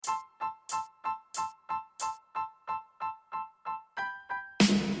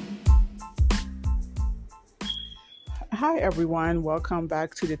Hi, everyone. Welcome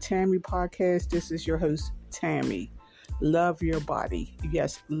back to the Tammy podcast. This is your host, Tammy. Love your body.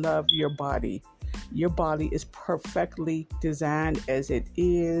 Yes, love your body. Your body is perfectly designed as it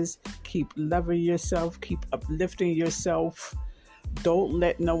is. Keep loving yourself. Keep uplifting yourself. Don't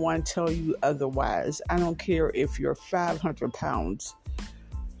let no one tell you otherwise. I don't care if you're 500 pounds,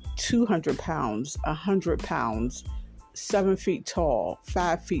 200 pounds, 100 pounds, 7 feet tall,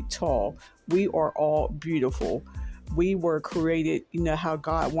 5 feet tall. We are all beautiful. We were created, how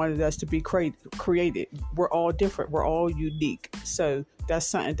God wanted us to be created. We're all different. We're all unique. So that's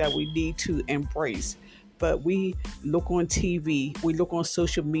something that we need to embrace. But we look on TV, we look on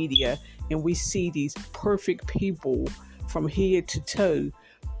social media, and we see these perfect people from head to toe.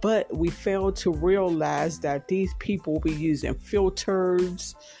 But we fail to realize that these people be using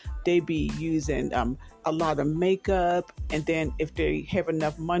filters. They be using a lot of makeup, and then if they have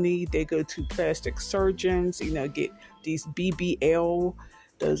enough money, they go to plastic surgeons, get these BBL,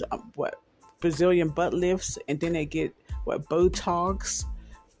 those Brazilian butt lifts, and then they get Botox,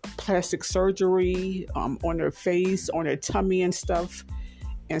 plastic surgery on their face, on their tummy and stuff.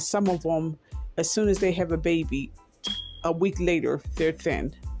 And some of them, as soon as they have a baby, a week later, they're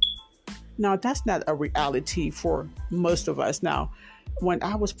thin. Now, that's not a reality for most of us. Now, when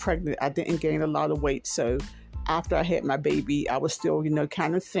I was pregnant, I didn't gain a lot of weight. So after I had my baby, I was still,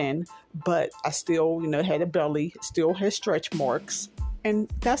 kind of thin, but I still, had a belly, still had stretch marks,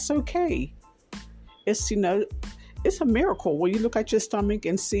 and that's okay. It's, it's a miracle when you look at your stomach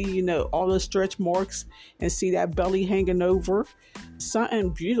and see, all the stretch marks and see that belly hanging over.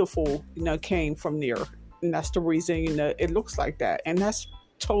 Something beautiful, came from there. And that's the reason, it looks like that. And that's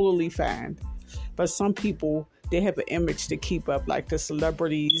totally fine. But some people, they have an image to keep up, like the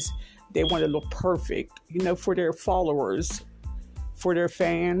celebrities. They want to look perfect, for their followers, for their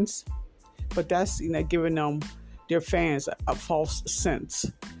fans. But that's, giving them, their fans, a false sense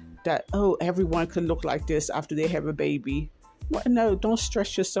that, everyone can look like this after they have a baby. Well, no, don't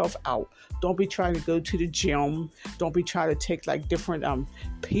stress yourself out. Don't be trying to go to the gym. Don't be trying to take like different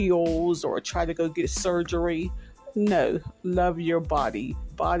pills or try to go get surgery. No, love your body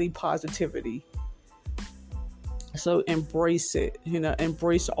positivity. So embrace it,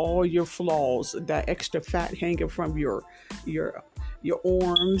 embrace all your flaws, that extra fat hanging from your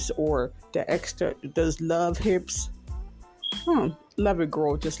arms, or those love hips. Love it,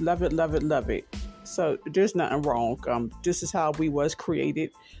 girl. Just love it, love it, love it. So there's nothing wrong. This is how we was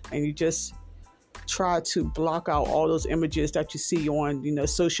created, and you just try to block out all those images that you see on,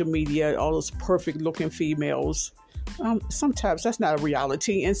 social media, all those perfect looking females. Sometimes that's not a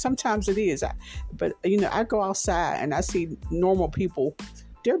reality, and sometimes it is. But I go outside and I see normal people.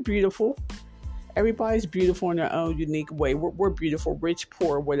 They're beautiful. Everybody's beautiful in their own unique way. We're beautiful, rich,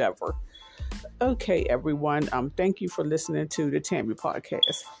 poor, whatever. Okay, everyone. Thank you for listening to the Tammy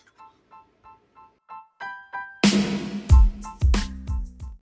podcast.